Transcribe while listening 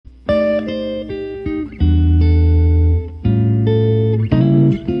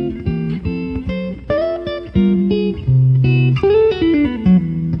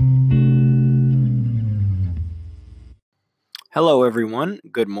everyone.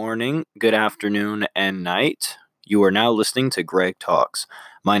 Good morning, good afternoon, and night. You are now listening to Greg Talks.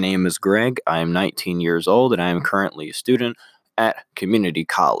 My name is Greg. I am 19 years old, and I am currently a student at community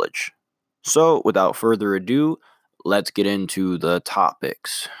college. So, without further ado, let's get into the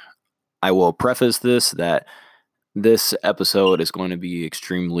topics. I will preface this that this episode is going to be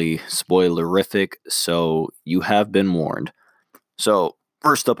extremely spoilerific, so you have been warned. So,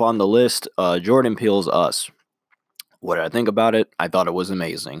 first up on the list, Jordan Peele's Us. What did I think about it? I thought it was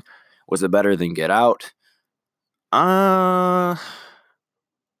amazing. Was it better than Get Out? Uh,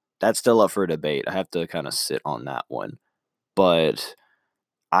 that's still up for debate. I have to kind of sit on that one. But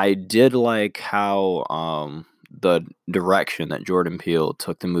I did like how the direction that Jordan Peele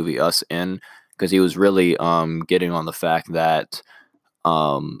took the movie Us in, because he was really getting on the fact that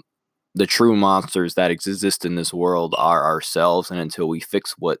um the true monsters that exist in this world are ourselves, and until we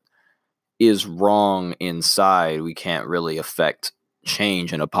fix what is wrong inside, we can't really affect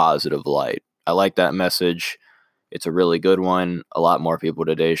change in a positive light. I like that message. It's a really good one. A lot more people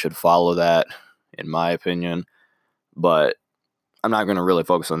today should follow that, in my opinion. But I'm not going to really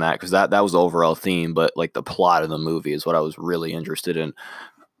focus on that because that was the overall theme. But like the plot of the movie is what I was really interested in.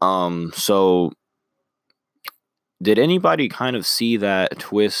 So did anybody kind of see that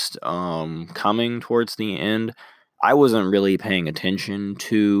twist coming towards the end? I wasn't really paying attention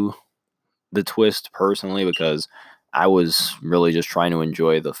to the twist personally because I was really just trying to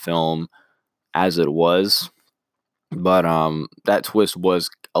enjoy the film as it was. But that twist was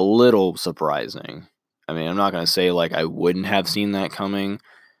a little surprising. I mean, I'm not going to say like I wouldn't have seen that coming,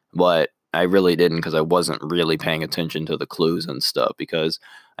 but I really didn't because I wasn't really paying attention to the clues and stuff, because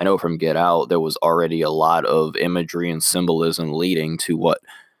I know from Get Out there was already a lot of imagery and symbolism leading to what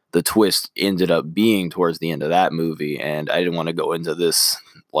the twist ended up being towards the end of that movie, and I didn't want to go into this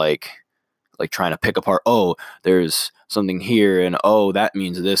like trying to pick apart, oh, there's something here and oh, that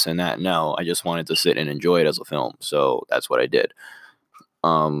means this and that. No, I just wanted to sit and enjoy it as a film. So that's what I did.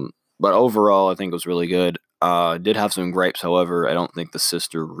 But overall, I think it was really good. Did have some gripes, however. I don't think the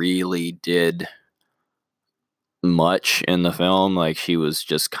sister really did much in the film. Like, she was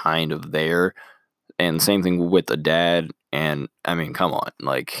just kind of there. And same thing with the dad. And I mean, come on.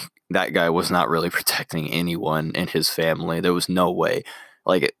 Like, that guy was not really protecting anyone in his family. There was no way.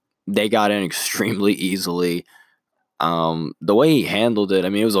 Like, they got in extremely easily. The way he handled it, I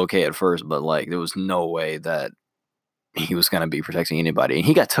mean, it was okay at first, but like, there was no way that he was going to be protecting anybody. And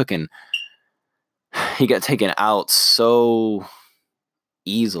he got taken out so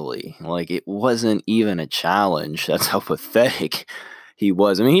easily. Like, it wasn't even a challenge. That's how pathetic he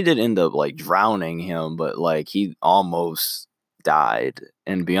was. I mean, he did end up like drowning him, but like, he almost died.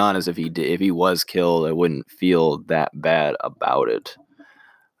 And to be honest, if he was killed, I wouldn't feel that bad about it.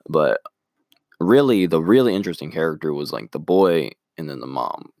 But really, the really interesting character was like the boy and then the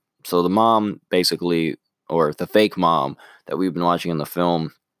mom. So the mom basically, or the fake mom that we've been watching in the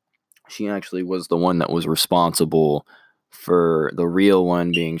film, she actually was the one that was responsible for the real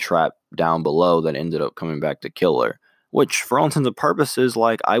one being trapped down below that ended up coming back to kill her. Which, for all intents and purposes,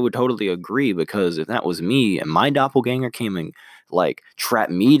 like, I would totally agree, because if that was me and my doppelganger came and like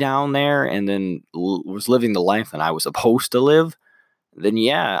trapped me down there and then was living the life that I was supposed to live, then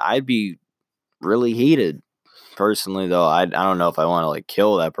yeah, I'd be really heated. Personally, though, I don't know if I want to like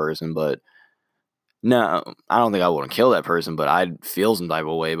kill that person, but no, I don't think I want to kill that person, but I'd feel some type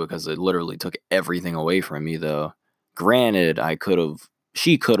of way because it literally took everything away from me, though. Granted,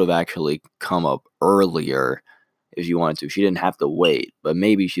 she could have actually come up earlier if you wanted to. She didn't have to wait, but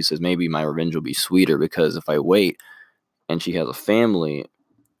maybe she says maybe my revenge will be sweeter because if I wait and she has a family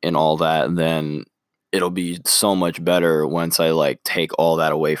and all that, then it'll be so much better once I like take all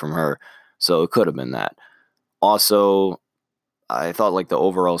that away from her. So it could have been that. Also, I thought like the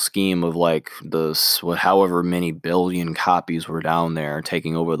overall scheme of like however many billion copies were down there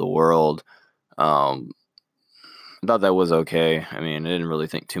taking over the world, I thought that was okay. I mean, I didn't really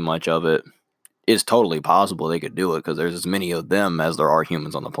think too much of it. It's totally possible they could do it because there's as many of them as there are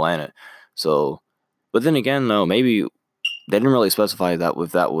humans on the planet. So, but then again, though, maybe they didn't really specify that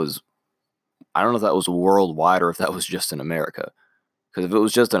if that was, I don't know if that was worldwide or if that was just in America. Because if it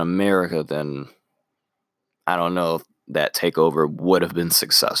was just in America, then I don't know if that takeover would have been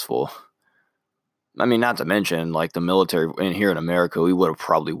successful. I mean, not to mention, like, the military in here in America, we would have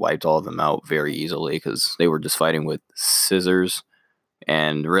probably wiped all of them out very easily because they were just fighting with scissors,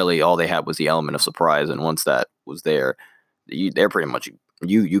 and really all they had was the element of surprise. And once that was there, they're pretty much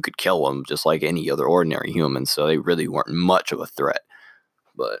you could kill them just like any other ordinary human. So they really weren't much of a threat.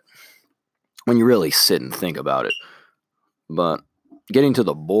 But when you really sit and think about it, but getting to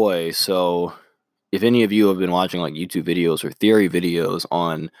the boy, so if any of you have been watching like YouTube videos or theory videos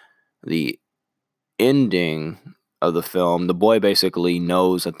on the ending of the film, the boy basically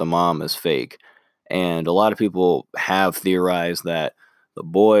knows that the mom is fake. And a lot of people have theorized that the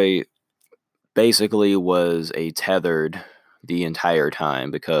boy basically was a tethered the entire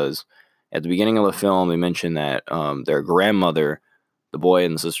time, because at the beginning of the film, they mentioned that their grandmother, the boy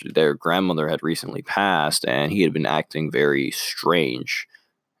and the sister, their grandmother had recently passed, and he had been acting very strange.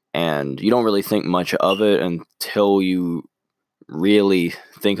 And you don't really think much of it until you really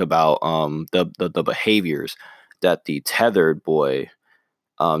think about the behaviors that the tethered boy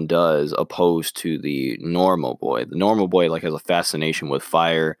does, opposed to the normal boy. The normal boy like has a fascination with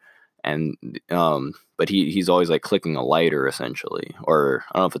fire, and but he's always like clicking a lighter essentially, or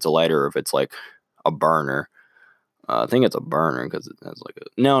I don't know if it's a lighter or if it's like a burner. I think it's a burner because it has like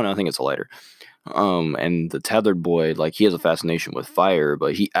a no, I think it's a lighter. And the tethered boy, like he has a fascination with fire,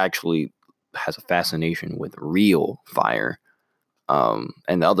 but he actually has a fascination with real fire. And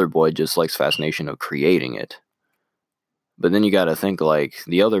the other boy just likes fascination of creating it. But then you got to think like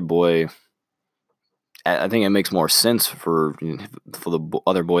the other boy. I think it makes more sense for the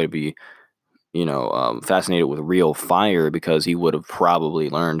other boy to be, fascinated with real fire, because he would have probably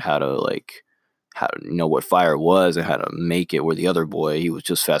learned how to like how to know what fire was and how to make it. Where the other boy, he was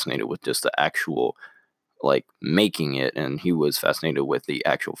just fascinated with just the actual like making it, and he was fascinated with the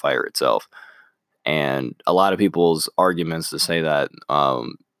actual fire itself. And a lot of people's arguments to say that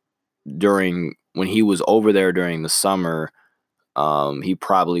during when he was over there during the summer, he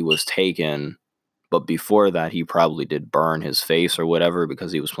probably was taken, but before that, he probably did burn his face or whatever,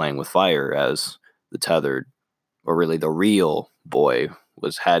 because he was playing with fire, as the tethered, or really the real boy,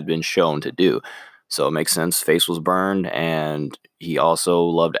 had been shown to do. So it makes sense. Face was burned, and he also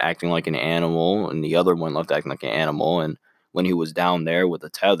loved acting like an animal, and the other one loved acting like an animal. And when he was down there with the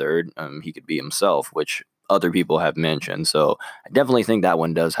tethered, he could be himself, which other people have mentioned. So I definitely think that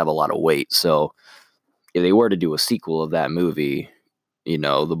one does have a lot of weight. So if they were to do a sequel of that movie,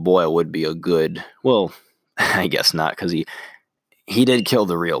 the boy would be a good. Well, I guess not, because he did kill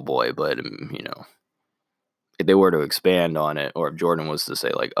the real boy, but if they were to expand on it, or if Jordan was to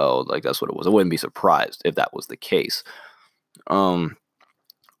say like, oh, like that's what it was, I wouldn't be surprised if that was the case. And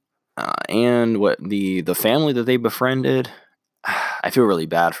what the family that they befriended, I feel really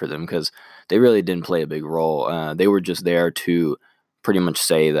bad for them, because they really didn't play a big role. They were just there to pretty much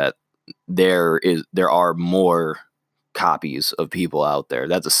say that there are more copies of people out there.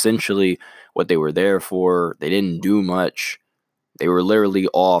 That's essentially what they were there for. They didn't do much. They were literally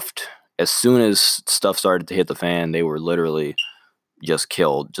offed as soon as stuff started to hit the fan. They were literally just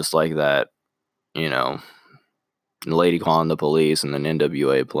killed, just like that. The lady calling the police and then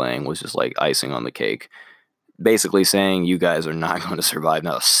NWA playing was just like icing on the cake, basically saying you guys are not going to survive,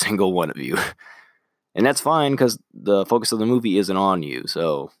 not a single one of you. And that's fine, because the focus of the movie isn't on you.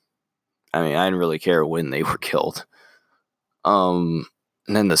 So I mean, I didn't really care when they were killed. And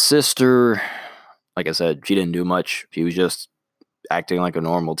then the sister, like I said, she didn't do much. She was just acting like a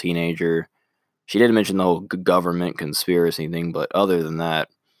normal teenager. She did mention the whole government conspiracy thing, but other than that,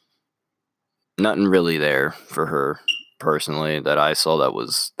 nothing really there for her personally that I saw that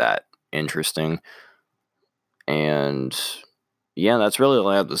was that interesting. And yeah, that's really all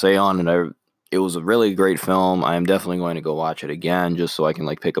I have to say on it. It was a really great film. I am definitely going to go watch it again, just so I can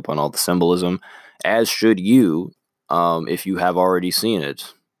like pick up on all the symbolism, as should you, if you have already seen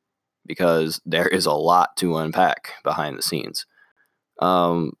it, because there is a lot to unpack behind the scenes.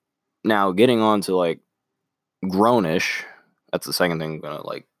 Now getting on to like Grownish, that's the second thing I'm gonna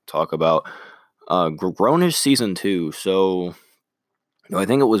like talk about. Grownish season 2. So do I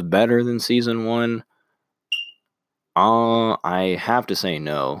think it was better than season 1? I have to say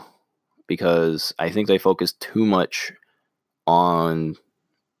no, because I think they focused too much on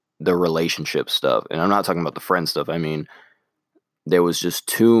the relationship stuff. And I'm not talking about the friend stuff. I mean, there was just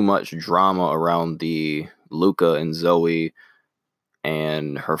too much drama around the Luca and Zoe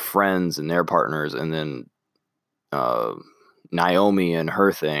and her friends and their partners, and then Naomi and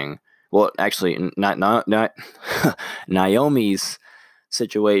her thing. Well, actually, not Naomi's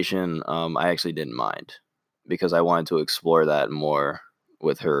situation. I actually didn't mind, because I wanted to explore that more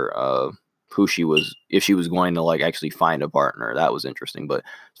with her. Who she was, if she was going to like actually find a partner, that was interesting. But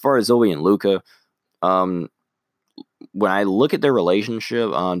as far as Zoe and Luca, when I look at their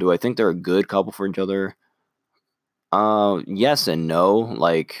relationship, do I think they're a good couple for each other? Yes and no.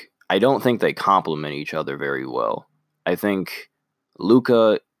 Like, I don't think they complement each other very well. I think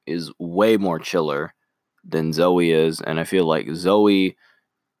Luca is way more chiller than Zoe is, and I feel like Zoe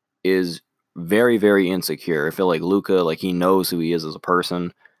is very, very insecure. I feel like Luca, like he knows who he is as a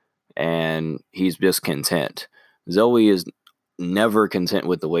person, and he's just content. Zoe is never content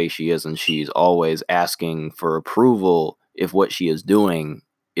with the way she is, and she's always asking for approval if what she is doing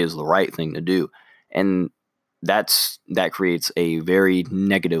is the right thing to do. And that creates a very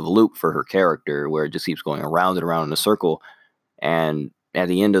negative loop for her character where it just keeps going around and around in a circle. And at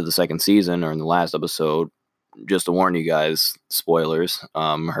the end of the second season, or in the last episode, just to warn you guys, spoilers,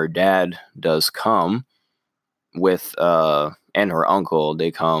 her dad does come with and her uncle. They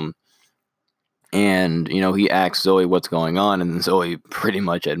come, and he asks Zoe what's going on, and Zoe pretty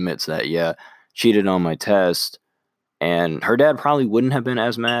much admits that, yeah, cheated on my test. And her dad probably wouldn't have been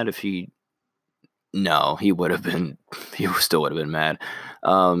as mad if he would have been, he still would have been mad.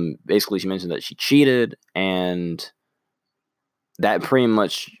 Basically, she mentioned that she cheated, and that pretty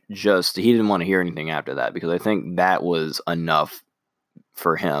much just, he didn't want to hear anything after that, because I think that was enough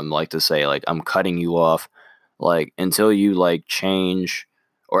for him, like, to say, like, I'm cutting you off, like, until you, like, change.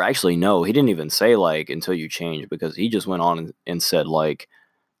 Or actually, no, he didn't even say, like, until you change, because he just went on and said, like,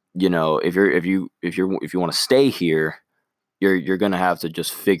 if you want to stay here, you're gonna have to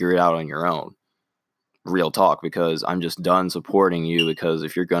just figure it out on your own. Real talk, because I'm just done supporting you, because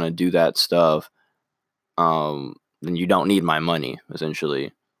if you're gonna do that stuff, then you don't need my money,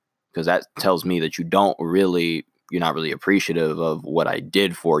 essentially, because that tells me that you're not really appreciative of what I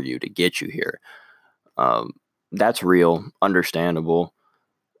did for you to get you here. That's real, understandable.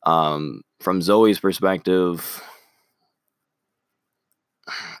 From Zoe's perspective,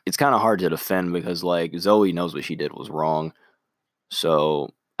 it's kind of hard to defend, because, like, Zoe knows what she did was wrong.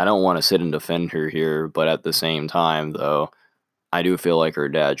 So I don't want to sit and defend her here, but at the same time, though, I do feel like her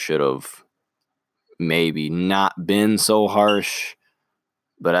dad should have maybe not been so harsh.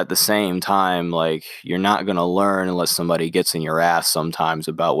 But at the same time, like, you're not going to learn unless somebody gets in your ass sometimes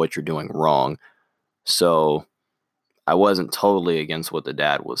about what you're doing wrong. So I wasn't totally against what the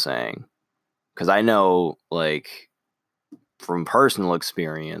dad was saying, because I know, like, from personal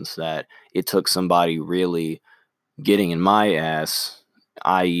experience, that it took somebody really getting in my ass,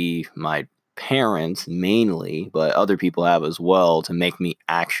 i.e., my parents mainly, but other people have as well, to make me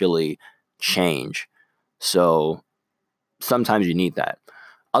actually change. So sometimes you need that.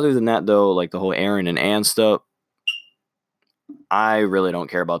 Other than that, though, like the whole Aaron and Ann stuff, I really don't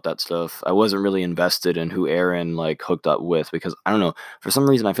care about that stuff. I wasn't really invested in who Aaron, like, hooked up with, because I don't know, for some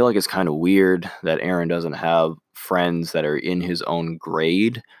reason I feel like it's kind of weird that Aaron doesn't have friends that are in his own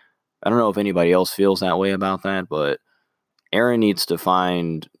grade. I don't know if anybody else feels that way about that, but Aaron needs to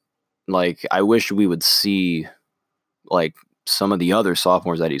find, like, I wish we would see, like, some of the other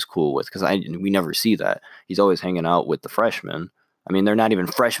sophomores that he's cool with, because we never see that. He's always hanging out with the freshmen. I mean, they're not even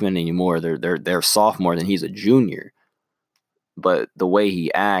freshmen anymore. They're sophomores, and he's a junior. But the way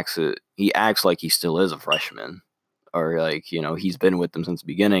he acts like he still is a freshman, or, like, he's been with them since the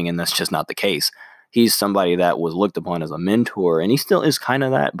beginning, and that's just not the case. He's somebody that was looked upon as a mentor, and he still is kind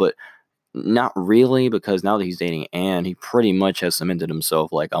of that, but not really, because now that he's dating Anne, he pretty much has cemented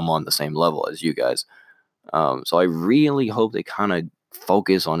himself, like, I'm on the same level as you guys. So I really hope they kind of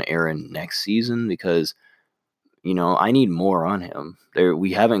focus on Aaron next season, because I need more on him.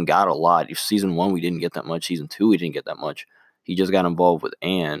 We haven't got a lot. Season 1 we didn't get that much. Season 2 we didn't get that much. He just got involved with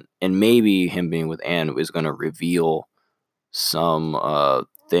Anne, and maybe him being with Anne is going to reveal some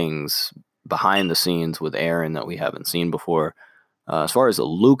things behind the scenes with Aaron that we haven't seen before. As far as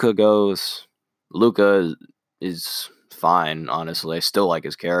Luca goes, Luca is fine, honestly. I still like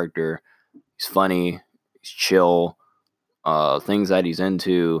his character. He's funny. He's chill. Things that he's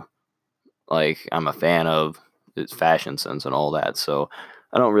into, like, I'm a fan of his fashion sense and all that. So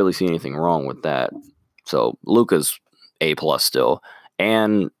I don't really see anything wrong with that. So Luca's A+ still.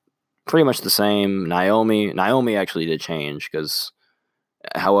 And pretty much the same. Naomi actually did change, because,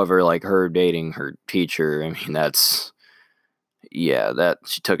 however, like, her dating her teacher, I mean, that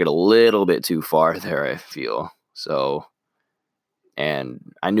she took it a little bit too far there, I feel. So, and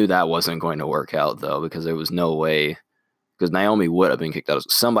I knew that wasn't going to work out, though, because there was no way, because Naomi would have been kicked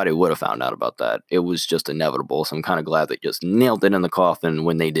out. Somebody would have found out about that. It was just inevitable. So I'm kind of glad they just nailed it in the coffin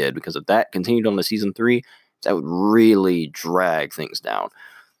when they did, because if that continued on to season 3, that would really drag things down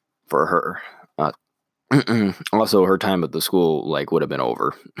for her. Also, her time at the school, like, would have been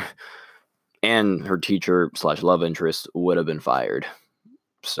over. And her teacher / love interest would have been fired.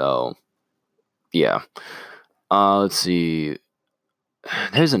 So, yeah. Let's see.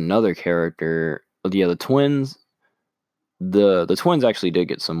 There's another character. Yeah, the twins. The twins actually did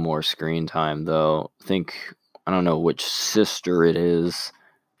get some more screen time, though. I don't know which sister it is,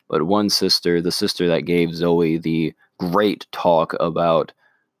 but one sister, the sister that gave Zoe the great talk about,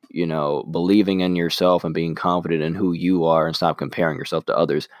 believing in yourself and being confident in who you are and stop comparing yourself to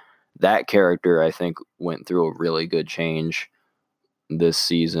others. that character, I think, went through a really good change this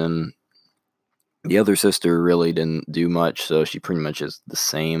season. The other sister really didn't do much, so she pretty much is the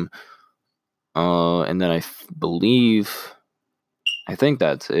same. And then I think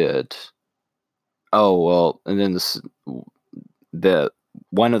that's it. Oh well, and then the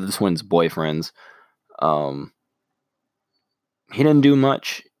one of the twins' boyfriends, um, he didn't do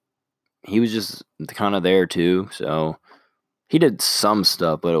much. He was just kind of there too, so he did some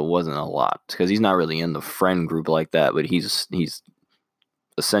stuff, but it wasn't a lot because he's not really in the friend group like that. But he's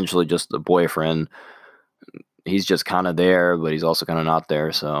essentially just the boyfriend. He's just kind of there, but he's also kind of not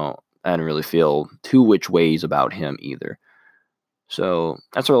there. So I didn't really feel too which ways about him either. So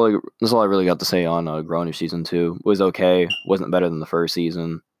that's all I really got to say on Grownish season 2. It was okay, wasn't better than the first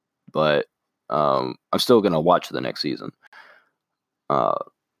season, but I'm still gonna watch the next season.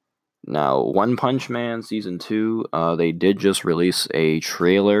 Now, One Punch Man season 2, they did just release a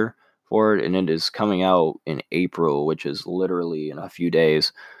trailer for it, and it is coming out in April, which is literally in a few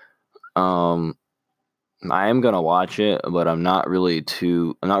days. I am gonna watch it, but I'm not really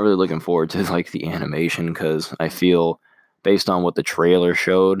looking forward to like the animation because I feel based on what the trailer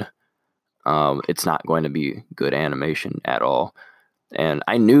showed, it's not going to be good animation at all. And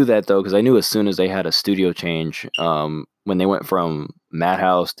I knew that though, because I knew as soon as they had a studio change, when they went from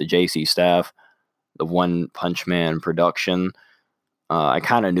Madhouse to JC Staff, the One Punch Man production, I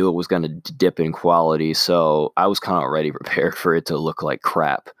kind of knew it was going to dip in quality, so I was kind of already prepared for it to look like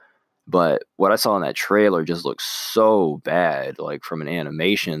crap. But what I saw in that trailer just looked so bad, like from an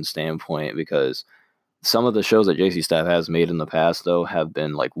animation standpoint, because some of the shows that JC Staff has made in the past, though, have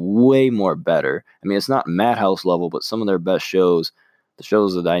been like way more better. I mean, it's not Madhouse level, but some of their best shows, the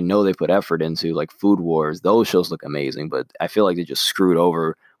shows that I know they put effort into, like Food Wars, those shows look amazing. But I feel like they just screwed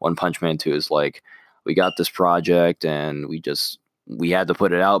over One Punch Man 2. Is like, we got this project and we had to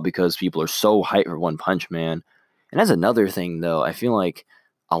put it out because people are so hyped for One Punch Man. And that's another thing, though. I feel like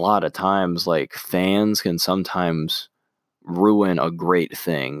a lot of times, like fans can sometimes ruin a great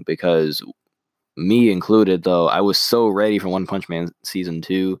thing because me included, though, I was so ready for One Punch Man season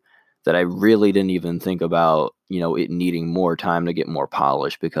 2 that I really didn't even think about, it needing more time to get more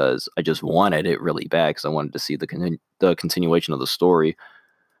polished because I just wanted it really bad because I wanted to see the continuation of the story.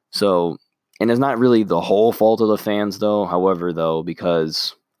 So, and it's not really the whole fault of the fans, though. However, though,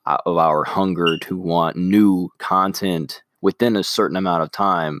 because of our hunger to want new content within a certain amount of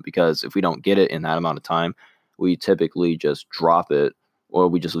time, because if we don't get it in that amount of time, we typically just drop it or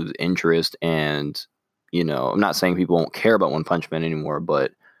we just lose interest. And, I'm not saying people won't care about One Punch Man anymore,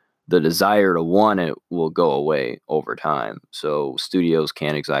 but the desire to want it will go away over time. So studios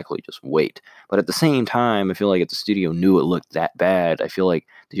can't exactly just wait. But at the same time, I feel like if the studio knew it looked that bad, I feel like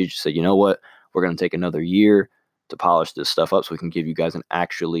they should just say, you know what, we're going to take another year to polish this stuff up so we can give you guys an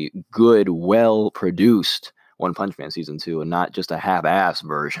actually good, well-produced One Punch Man season 2 and not just a half-ass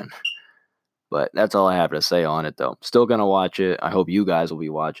version. But that's all I have to say on it, though. Still gonna watch it. I hope you guys will be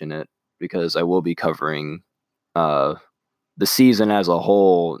watching it because I will be covering the season as a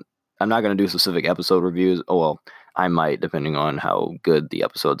whole. I'm not gonna do specific episode reviews. Oh well, I might depending on how good the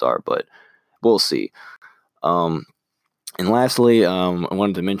episodes are, but we'll see. And lastly, I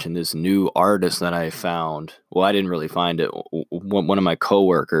wanted to mention this new artist that I found. Well, I didn't really find it. One of my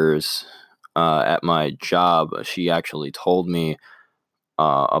coworkers at my job, she actually told me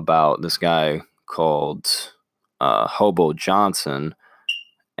about this guy called Hobo Johnson,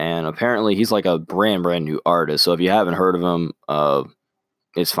 and apparently he's like a brand new artist. So if you haven't heard of him,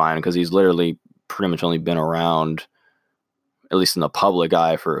 it's fine because he's literally pretty much only been around, at least in the public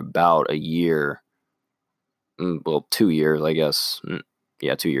eye, for about a year. Well, 2 years, I guess.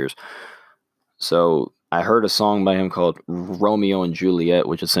 Yeah, 2 years. So I heard a song by him called Romeo and Juliet,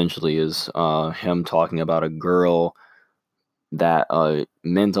 which essentially is him talking about a girl that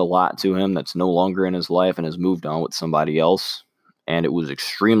meant a lot to him that's no longer in his life and has moved on with somebody else. And it was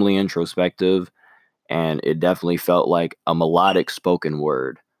extremely introspective, and it definitely felt like a melodic spoken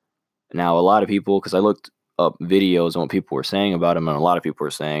word. Now, a lot of people, because I looked up videos on what people were saying about him, and a lot of people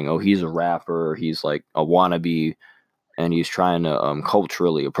were saying, oh, he's a rapper, he's like a wannabe, and he's trying to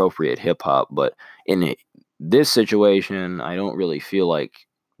culturally appropriate hip hop. But in this situation, I don't really feel like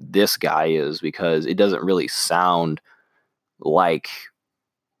this guy is because it doesn't really sound like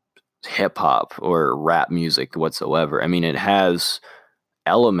hip hop or rap music whatsoever. I mean, it has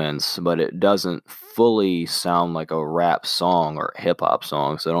elements, but it doesn't fully sound like a rap song or hip hop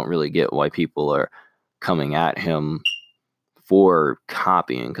song. So I don't really get why people are coming at him for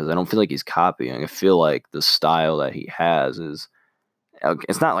copying because I don't feel like he's copying. I feel like the style that he has is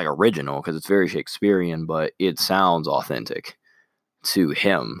it's not like original because it's very Shakespearean, but it sounds authentic to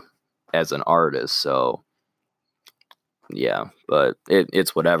him. as an artist. So yeah, but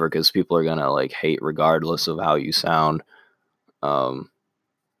it's whatever, because people are gonna like hate regardless of how you sound. Um,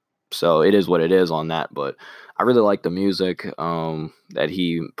 so it is what it is on that. But I really like the music that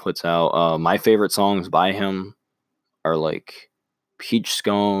he puts out. My favorite songs by him are like Peach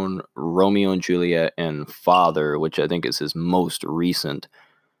Scone, Romeo and Juliet, and Father, which I think is his most recent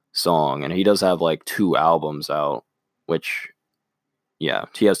song. And he does have like 2 albums out, which, yeah,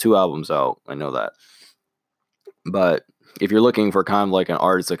 he has 2 albums out. I know that. But if you're looking for kind of like an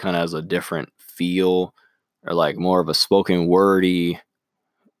artist that kind of has a different feel, or like more of a spoken wordy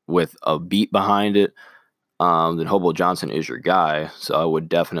with a beat behind it, then Hobo Johnson is your guy. So I would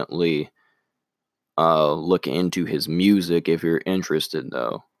definitely look into his music if you're interested,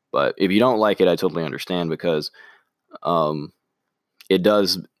 though. But if you don't like it, I totally understand, because um, it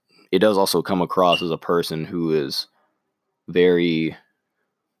does also come across as a person who is very,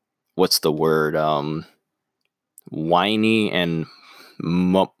 what's the word, whiny and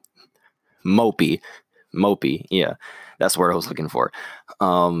mopey. Yeah, that's the word I was looking for.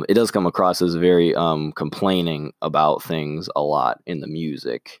 It does come across as very complaining about things a lot in the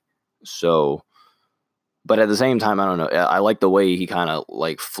music. So, but at the same time, I don't know, I like the way he kind of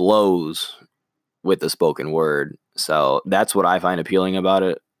like flows with the spoken word. So that's what I find appealing about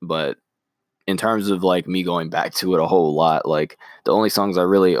it. But in terms of like me going back to it a whole lot, like the only songs I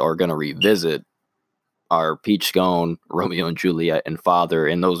really are going to revisit are Peach Scone, Romeo and Juliet, and Father,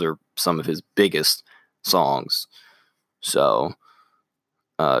 and those are some of his biggest songs. So,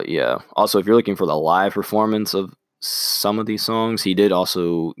 yeah. Also, if you're looking for the live performance of some of these songs, he did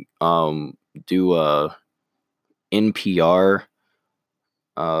also do a NPR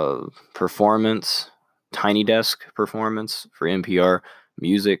performance, Tiny Desk performance for NPR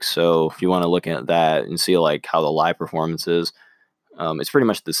music. So if you want to look at that and see like how the live performance is, it's pretty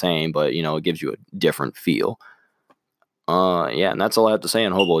much the same, but you know, it gives you a different feel. Yeah, and that's all I have to say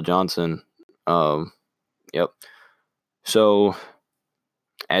on Hobo Johnson. Yep. So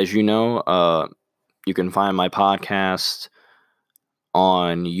as you know, you can find my podcast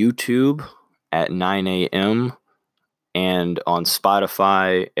on YouTube at 9 a.m. and on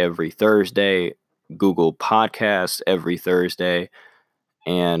Spotify every Thursday, Google Podcasts every Thursday.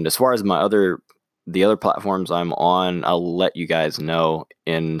 And as far as the other platforms I'm on, I'll let you guys know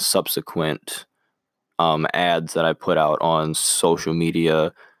in subsequent ads that I put out on social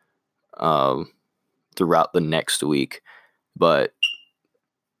media throughout the next week. But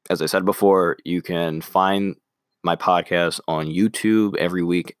as I said before, you can find my podcast on YouTube every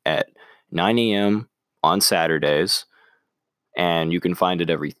week at 9 a.m. on Saturdays, and you can find it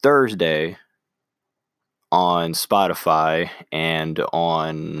every Thursday on Spotify and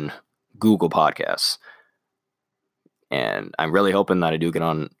on Google Podcasts. And I'm really hoping that I do get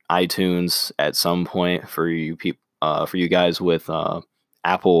on iTunes at some point for you for you guys with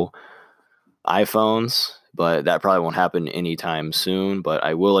Apple iPhones, but that probably won't happen anytime soon. But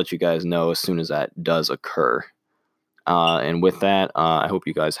I will let you guys know as soon as that does occur. And with that, I hope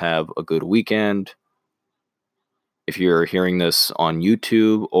you guys have a good weekend. If you're hearing this on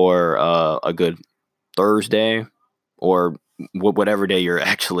YouTube, or a good Thursday, or whatever day you're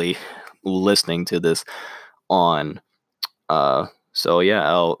actually listening to this on. So yeah,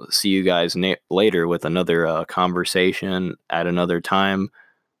 I'll see you guys later with another conversation at another time,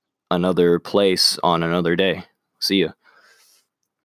 another place, on another day. See ya.